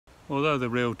Although the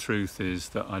real truth is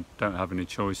that I don't have any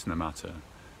choice in the matter.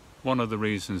 One of the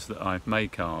reasons that I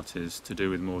make art is to do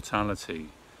with mortality,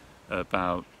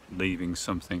 about leaving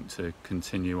something to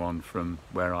continue on from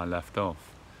where I left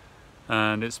off.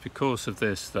 And it's because of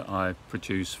this that I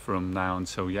produced From Now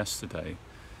Until Yesterday,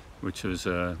 which was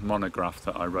a monograph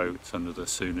that I wrote under the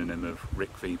pseudonym of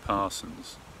Rick V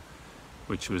Parsons,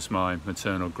 which was my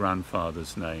maternal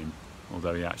grandfather's name,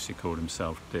 although he actually called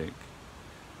himself Dick.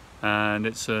 And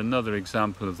it's another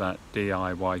example of that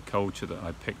DIY culture that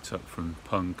I picked up from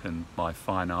punk and my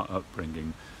fine art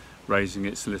upbringing, raising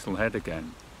its little head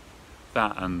again.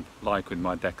 That, and like with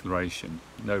my declaration,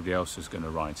 nobody else was going to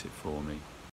write it for me.